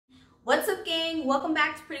gang? Welcome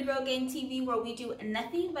back to Pretty Girl Gang TV, where we do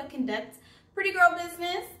nothing but conduct pretty girl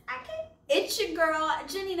business. It's your girl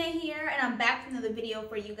Janina here, and I'm back with another video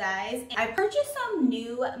for you guys. I purchased some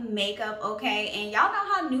new makeup, okay, and y'all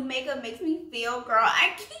know how new makeup makes me feel, girl.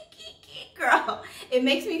 Girl, it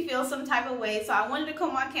makes me feel some type of way, so I wanted to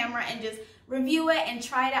come on camera and just review it and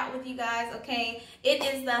try it out with you guys, okay? It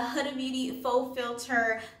is the Huda Beauty Faux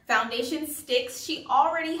Filter Foundation Sticks. She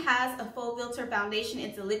already has a Faux Filter foundation.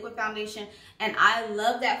 It's a liquid foundation, and I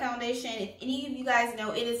love that foundation. If any of you guys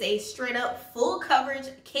know, it is a straight up full coverage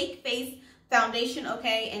cake face foundation,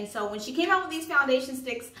 okay? And so when she came out with these foundation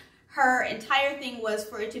sticks, her entire thing was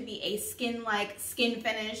for it to be a skin-like skin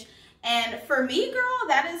finish. And for me, girl,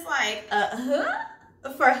 that is like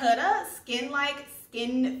for Huda, skin-like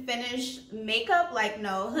skin finish makeup. Like,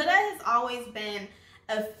 no, Huda has always been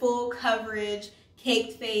a full coverage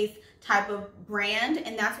caked face type of brand,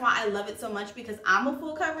 and that's why I love it so much, because I'm a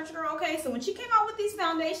full coverage girl, okay? So when she came out with these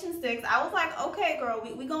foundation sticks, I was like, okay, girl,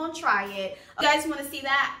 we gonna try it. If you guys want to see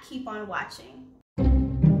that, keep on watching.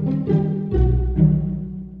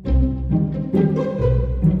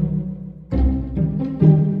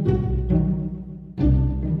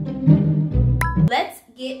 Let's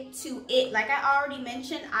get to it. Like I already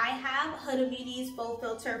mentioned, I have Huda Beauty's Faux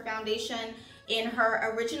Filter foundation in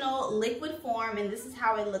her original liquid form, and this is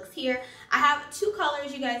how it looks here. I have two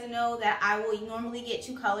colors. You guys know that I will normally get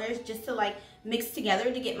two colors just to like mix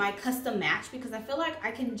together to get my custom match, because I feel like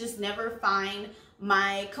I can just never find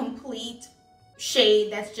my complete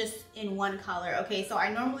shade that's just in one color, okay? So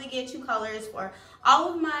I normally get two colors for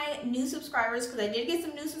all of my new subscribers, because I did get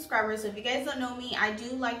some new subscribers. So if you guys don't know me, I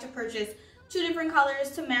do like to purchase two different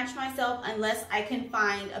colors to match myself unless I can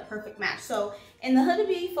find a perfect match. So in the Huda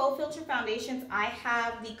Beauty Faux Filter foundations, I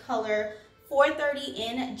have the color 430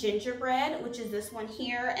 in Gingerbread, which is this one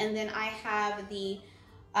here, and then I have the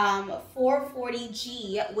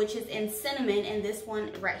 440G, which is in Cinnamon, and this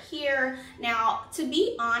one right here. Now, to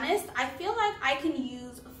be honest, I feel like I can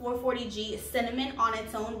use 440G Cinnamon on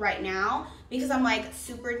its own right now, because I'm like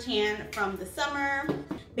super tan from the summer,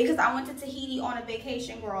 because I went to Tahiti on a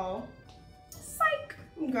vacation, girl. Psych.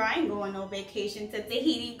 Girl, I ain't going no vacation to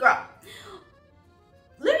Tahiti, girl.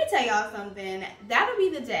 Let me tell y'all something. That'll be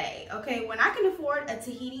the day, okay? When I can afford a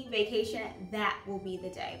Tahiti vacation, that will be the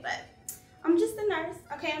day. But I'm just a nurse,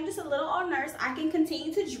 okay? I'm just a little old nurse. I can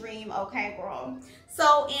continue to dream, okay, girl?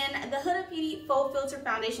 So in the Huda Beauty Faux Filter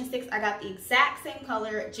Foundation Sticks, I got the exact same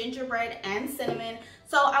color, Gingerbread and Cinnamon.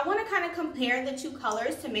 So I want to kind of compare the two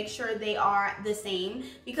colors to make sure they are the same,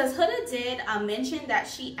 because Huda did mention that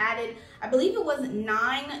she added, I believe it was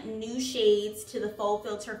 9 new shades to the Faux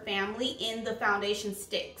Filter family in the foundation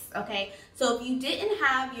sticks, okay? So if you didn't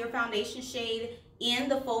have your foundation shade in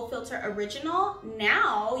the Faux Filter original,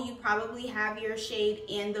 now you probably have your shade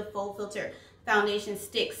in the Faux Filter foundation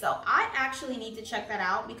sticks. So I actually need to check that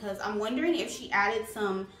out, because I'm wondering if she added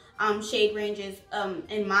some shade ranges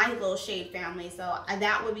in my little shade family. So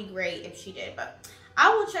that would be great if she did, but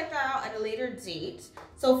I will check that out at a later date.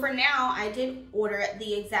 So for now, I did order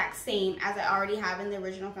the exact same as I already have in the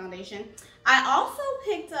original foundation. I also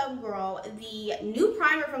picked up, girl, the new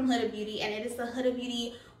primer from Huda Beauty, and it is the Huda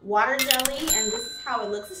Beauty Water Jelly, and this is how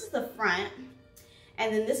it looks. This is the front,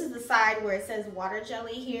 and then this is the side where it says Water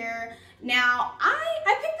Jelly here. Now,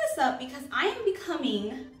 I picked this up because I am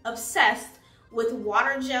becoming obsessed with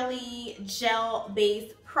water jelly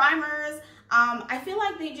gel-based primers. I feel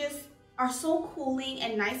like they just are so cooling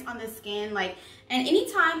and nice on the skin. Like, and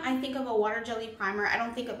anytime I think of a water jelly primer, I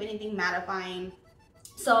don't think of anything mattifying.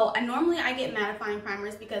 So normally I get mattifying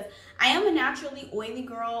primers because I am a naturally oily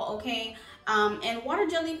girl, okay? And water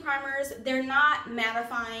jelly primers, they're not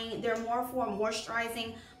mattifying, they're more for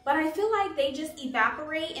moisturizing, but I feel like they just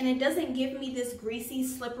evaporate and it doesn't give me this greasy,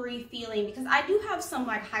 slippery feeling, because I do have some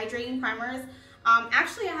like hydrating primers.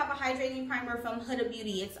 Actually, I have a hydrating primer from Huda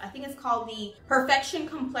Beauty. I think it's called the Perfection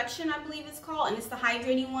Complexion, I believe it's called, and it's the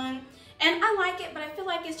hydrating one. And I like it, but I feel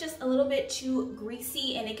like it's just a little bit too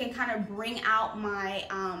greasy, and it can kind of bring out my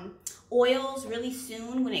oils really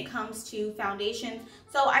soon when it comes to foundations.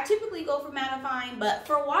 So I typically go for mattifying, but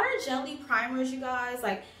for water jelly primers, you guys,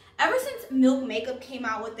 like, ever since Milk Makeup came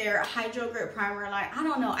out with their Hydro Grip Primer, like, I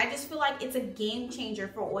don't know, I just feel like it's a game changer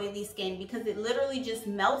for oily skin, because it literally just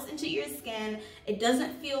melts into your skin. It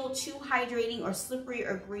doesn't feel too hydrating or slippery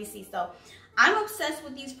or greasy. So I'm obsessed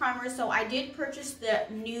with these primers, so I did purchase the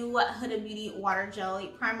new Huda Beauty Water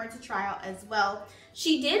Jelly Primer to try out as well.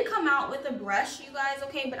 She did come out with a brush, you guys,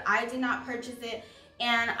 okay, but I did not purchase it.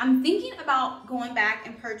 And I'm thinking about going back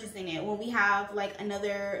and purchasing it when we have like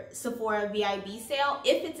another Sephora VIB sale,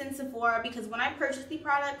 if it's in Sephora, because when I purchased the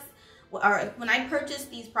products, or when I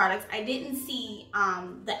purchased these products, I didn't see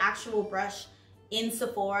the actual brush in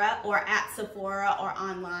Sephora or at Sephora or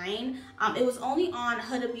online. It was only on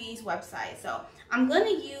Huda Beauty's website. So I'm gonna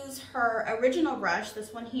use her original brush,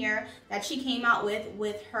 this one here, that she came out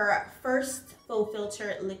with her first Faux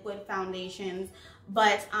Filter liquid foundations.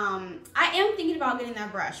 But I am thinking about getting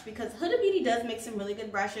that brush because Huda Beauty does make some really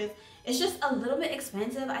good brushes. It's just a little bit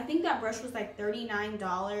expensive. I think that brush was like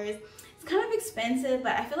 $39. It's kind of expensive,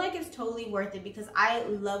 but I feel like it's totally worth it because I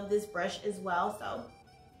love this brush as well. So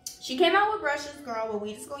she came out with brushes, girl, but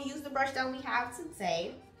we just gonna use the brush that we have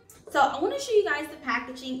today. So I want to show you guys the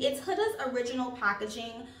packaging. It's Huda's original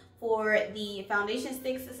packaging for the foundation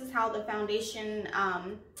sticks. This is how the foundation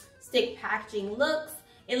stick packaging looks.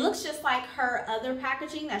 It looks just like her other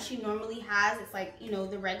packaging that she normally has. It's like, you know,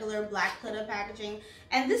 the regular black Huda packaging.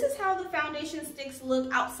 And this is how the foundation sticks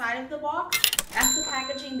look outside of the box. That's the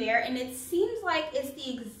packaging there. And it seems like it's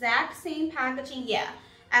the exact same packaging, yeah,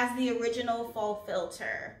 as the original Faux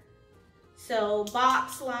Filter. So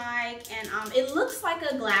box-like, and it looks like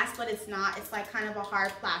a glass, but it's not. It's like kind of a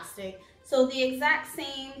hard plastic. So the exact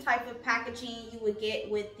same type of packaging you would get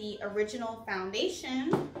with the original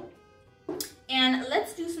foundation. And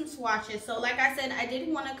let's do some swatches. So like I said, I did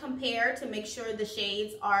want to compare to make sure the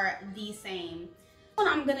shades are the same. What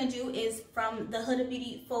I'm gonna do is from the Huda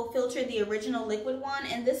Beauty Faux Filter, the original liquid one,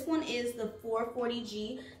 and this one is the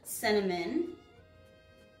 440G Cinnamon.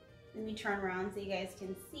 Let me turn around so you guys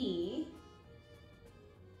can see.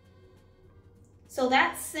 So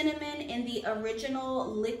that's cinnamon in the original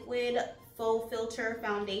liquid Faux Filter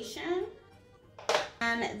foundation.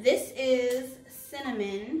 And this is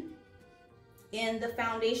cinnamon in the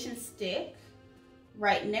foundation stick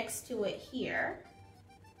right next to it here.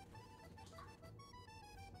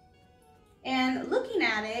 And looking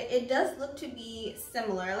at it, it does look to be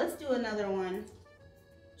similar. Let's do another one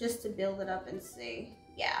just to build it up and see.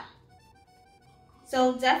 Yeah.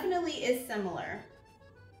 So definitely is similar.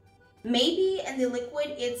 Maybe in the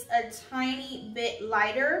liquid it's a tiny bit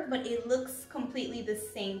lighter, but it looks completely the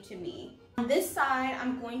same to me. On this side,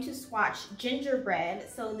 I'm going to swatch gingerbread.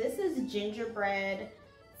 So this is gingerbread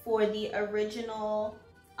for the original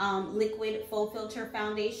liquid Faux Filter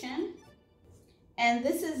foundation. And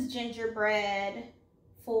this is gingerbread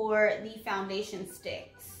for the foundation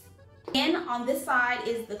sticks. And on this side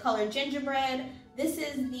is the color gingerbread. This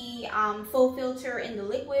is the Faux Filter in the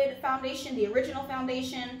liquid foundation, the original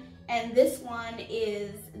foundation. And this one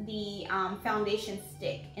is the foundation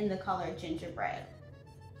stick in the color gingerbread.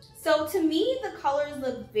 So to me, the colors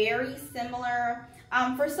look very similar.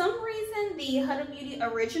 For some reason, the Huda Beauty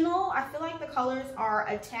original, I feel like the colors are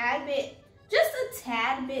a tad bit, just a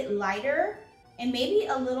tad bit lighter and maybe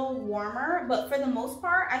a little warmer, but for the most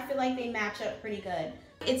part, I feel like they match up pretty good.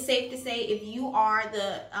 It's safe to say if you are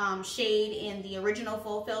the shade in the original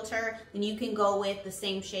Faux Filter, then you can go with the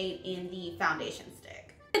same shade in the foundation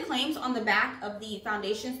stick. The claims on the back of the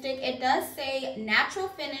foundation stick, it does say natural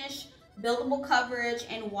finish, buildable coverage,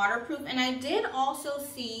 and waterproof. And I did also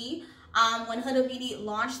see when Huda Beauty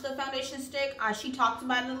launched the foundation stick, she talked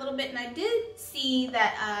about it a little bit, and I did see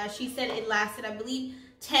that she said it lasted, I believe,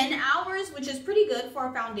 10 hours, which is pretty good for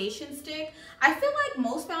a foundation stick. I feel like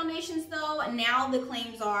most foundations though, now the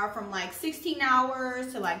claims are from like 16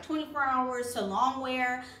 hours to like 24 hours to long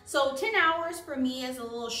wear. So 10 hours for me is a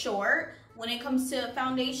little short when it comes to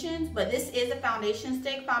foundations, but this is a foundation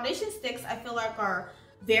stick. Foundation sticks I feel like are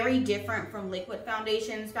very different from liquid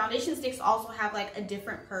foundations. Foundation sticks also have like a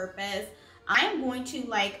different purpose. I am going to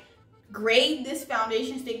like grade this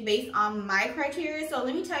foundation stick based on my criteria. So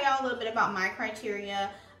let me tell y'all a little bit about my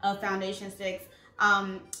criteria of foundation sticks.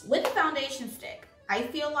 With the foundation stick, I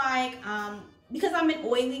feel like because I'm an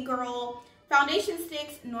oily girl, foundation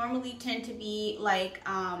sticks normally tend to be like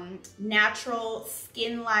natural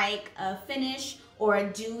skin-like finish or a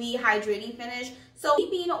dewy hydrating finish. So me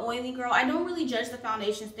being an oily girl, I don't really judge the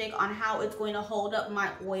foundation stick on how it's going to hold up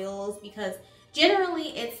my oils because generally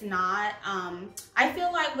it's not. I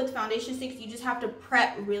feel like with foundation sticks, you just have to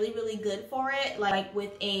prep really, really good for it, like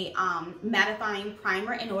with a mattifying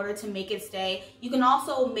primer in order to make it stay. You can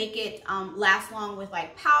also make it last long with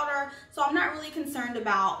like powder. So I'm not really concerned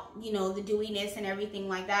about, you know, the dewiness and everything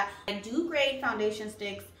like that. I do grade foundation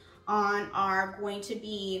sticks on are going to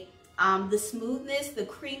be the smoothness, the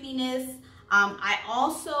creaminess. I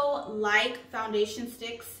also like foundation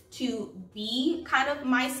sticks to be kind of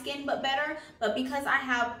my skin but better, but because I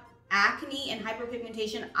have acne and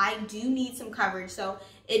hyperpigmentation, I do need some coverage. So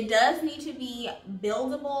it does need to be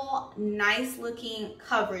buildable, nice looking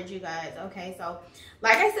coverage, you guys. Okay, so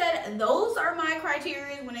like I said, those are my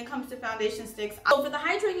criteria when it comes to foundation sticks. So for the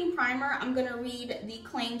hydrating primer, I'm gonna read the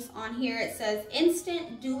claims on here. It says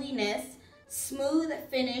instant dewiness, smooth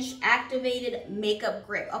finish, activated makeup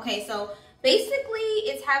grip. Okay, so basically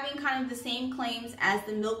it's having kind of the same claims as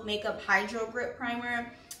the Milk Makeup Hydro Grip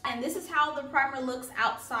Primer. And this is how the primer looks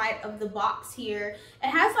outside of the box here. It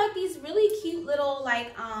has like these really cute little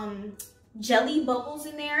like jelly bubbles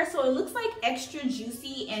in there, so it looks like extra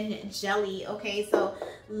juicy and jelly. Okay, so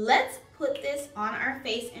let's put this on our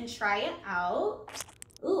face and try it out.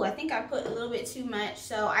 Ooh, I think I put a little bit too much,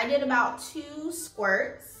 so I did about 2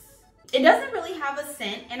 squirts. It doesn't really have a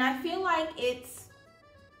scent, and I feel like it's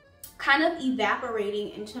kind of evaporating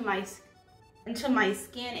into my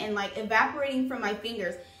skin and like evaporating from my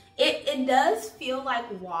fingers. It does feel like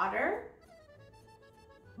water,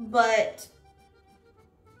 but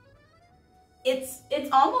it's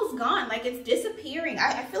almost gone. Like it's disappearing.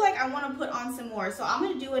 I feel like I want to put on some more, so I'm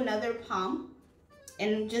gonna do another pump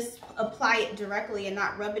and just apply it directly and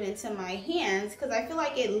not rub it into my hands, because I feel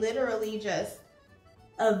like it literally just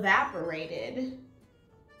evaporated,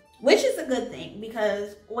 which is a good thing,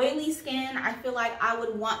 because oily skin, I feel like I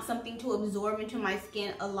would want something to absorb into my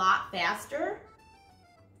skin a lot faster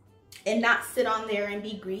and not sit on there and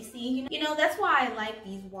be greasy. You know, that's why I like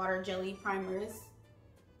these water jelly primers.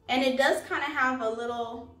 And it does kind of have a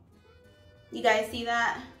little, you guys see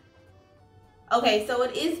that? Okay, so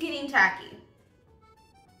it is getting tacky.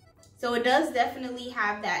 So it does definitely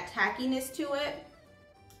have that tackiness to it.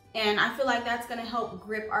 And I feel like that's gonna help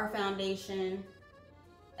grip our foundation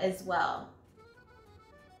as well.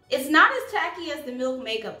 It's not as tacky as the Milk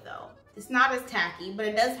Makeup though. It's not as tacky, but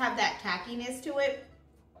it does have that tackiness to it.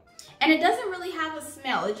 And it doesn't really have a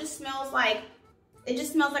smell. It just smells like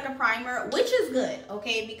a primer, which is good,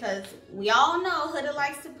 okay? Because we all know Huda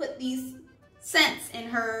likes to put these scents in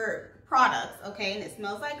her products, okay? And it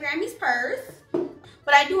smells like Grammy's purse.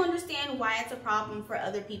 But I do understand why it's a problem for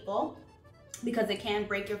other people, because it can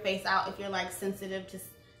break your face out if you're like sensitive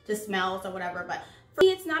to smells or whatever. But for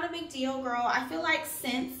me, it's not a big deal, girl. I feel like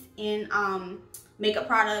scents in makeup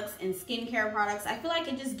products and skincare products, I feel like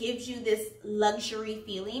it just gives you this luxury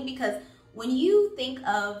feeling, because when you think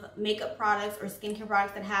of makeup products or skincare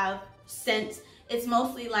products that have scents, it's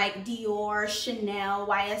mostly like Dior, Chanel,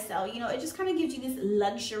 YSL, you know, it just kind of gives you this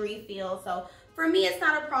luxury feel. So for me, it's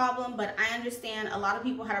not a problem, but I understand a lot of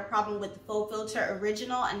people had a problem with the Faux Filter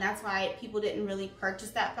Original, and that's why people didn't really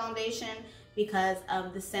purchase that foundation, because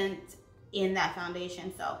of the scent in that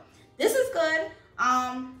foundation. So this is good.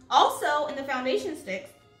 Also in the foundation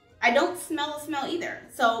sticks, I don't smell a smell either.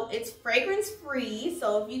 So it's fragrance free.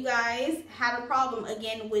 So if you guys had a problem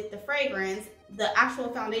again with the fragrance, the actual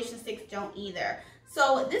foundation sticks don't either.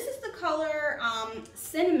 So this is the color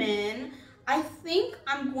Cinnamon. I think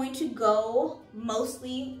I'm going to go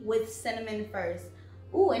mostly with Cinnamon first.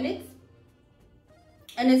 Ooh, and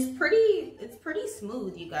it's pretty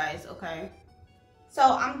smooth, you guys, okay? So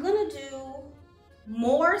I'm gonna do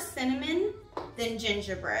more cinnamon than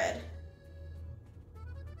gingerbread.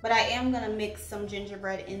 But I am gonna mix some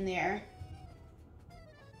gingerbread in there.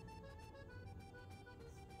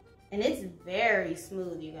 And it's very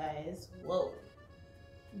smooth, you guys. Whoa.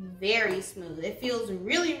 Very smooth. It feels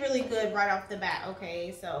really, really good right off the bat,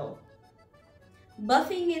 okay? So,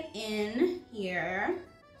 buffing it in here.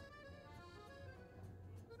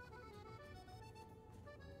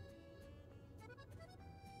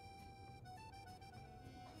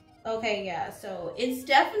 Okay, yeah, so it's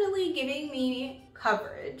definitely giving me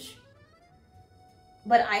coverage,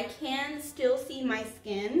 but I can still see my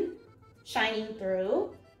skin shining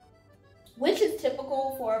through, which is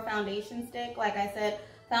typical for a foundation stick. Like I said,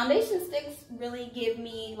 foundation sticks really give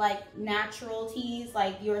me like natural tease,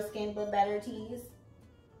 like your skin but better tease.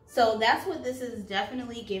 So that's what this is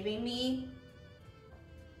definitely giving me.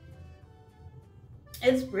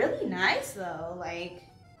 It's really nice though, like,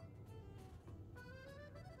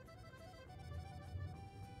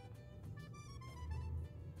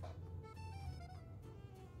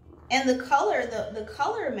 and the color, the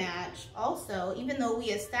color match also, even though we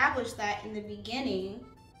established that in the beginning,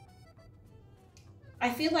 I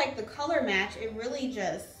feel like the color match, it really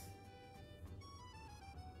just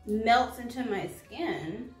melts into my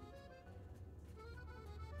skin.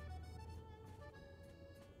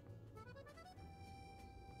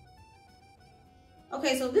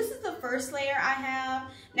 Okay, so this is the first layer I have.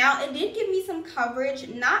 Now, it did give me some coverage,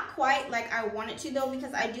 not quite like I wanted to though,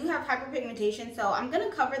 because I do have hyperpigmentation, so I'm gonna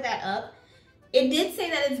cover that up it did say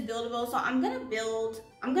that it's buildable, so I'm gonna build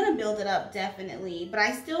it up definitely, but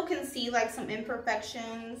I still can see like some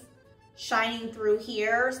imperfections shining through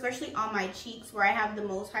here, especially on my cheeks where I have the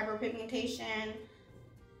most hyperpigmentation.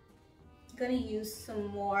 I'm gonna use some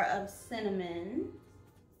more of cinnamon.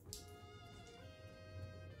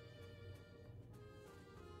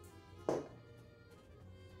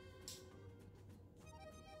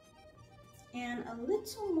 And a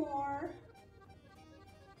little more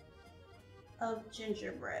of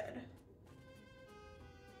gingerbread.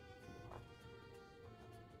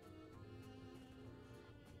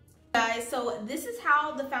 Guys, so this is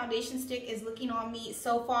how the foundation stick is looking on me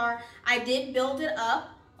so far. I did build it up,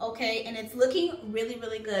 okay, and it's looking really,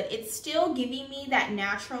 really good. It's still giving me that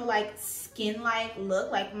natural like skin-like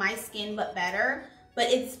look, like my skin but better, but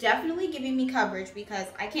it's definitely giving me coverage because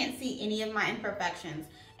I can't see any of my imperfections,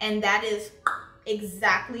 and that is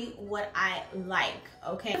exactly what I like.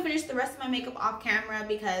 Okay, I'll finish the rest of my makeup off camera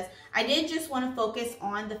because I did just want to focus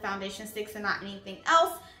on the foundation sticks and not anything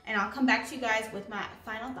else, and I'll come back to you guys with my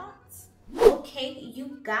final thoughts. Okay,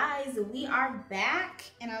 you guys, we are back,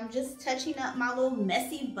 and I'm just touching up my little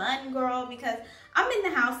messy bun, girl, because I'm in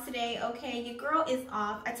the house today. Okay, your girl is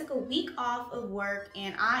off. I took a week off of work,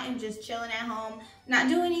 and I am just chilling at home, not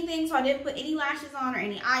doing anything, so I didn't put any lashes on or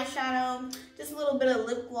any eyeshadow, just a little bit of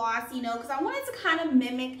lip gloss, you know, because I wanted to kind of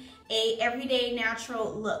mimic a everyday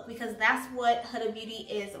natural look, because that's what Huda Beauty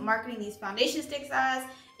is marketing these foundation sticks as.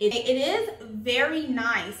 It is very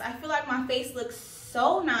nice. I feel like my face looks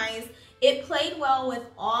so nice. It played well with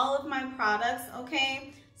all of my products,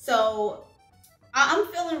 okay? So I'm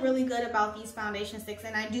feeling really good about these foundation sticks,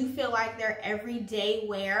 and I do feel like they're everyday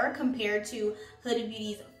wear compared to Huda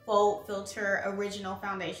Beauty's Faux Filter Original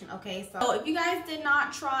Foundation, okay? So if you guys did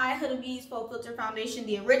not try Huda Beauty's Faux Filter Foundation,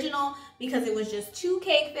 the original, because it was just too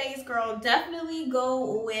cake face, girl, definitely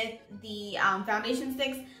go with the foundation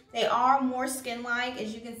sticks. They are more skin-like.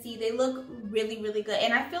 As you can see, they look really, really good.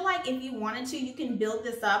 And I feel like if you wanted to, you can build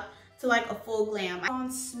this up to like a full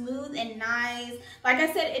glam. Smooth and nice. Like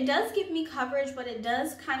I said, it does give me coverage, but it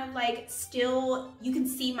does kind of like still, you can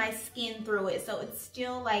see my skin through it. So it's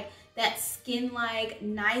still like that skin-like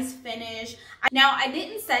nice finish. Now, I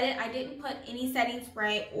didn't set it. I didn't put any setting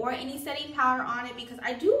spray or any setting powder on it because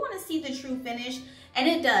I do want to see the true finish. And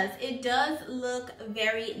it does look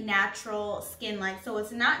very natural skin-like. So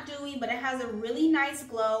it's not dewy, but it has a really nice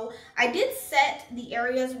glow. I did set the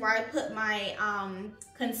areas where I put my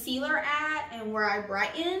concealer at and where I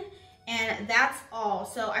brighten, and that's all.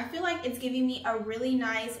 So I feel like it's giving me a really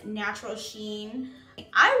nice natural sheen.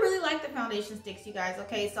 I really like the foundation sticks, you guys,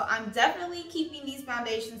 okay? So I'm definitely keeping these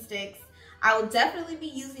foundation sticks. I will definitely be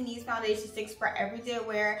using these foundation sticks for everyday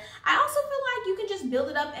wear. I also feel like you can just build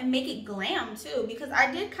it up and make it glam too, because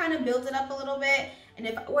I did kind of build it up a little bit, and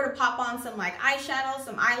if I were to pop on some like eyeshadow,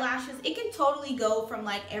 some eyelashes, it can totally go from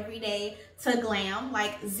like everyday to glam,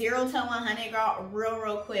 like 0 to 100, girl,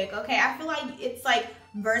 real quick, okay? I feel like it's like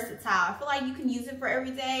versatile. I feel like you can use it for every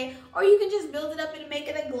day, or you can just build it up and make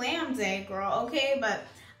it a glam day, girl, okay? But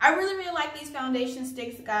I really like these foundation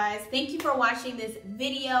sticks, guys. Thank you for watching this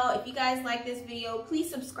video. If you guys like this video, please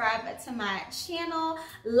subscribe to my channel,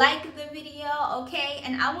 like the video, okay?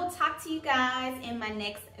 And I will talk to you guys in my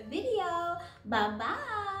next video.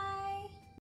 Bye-bye.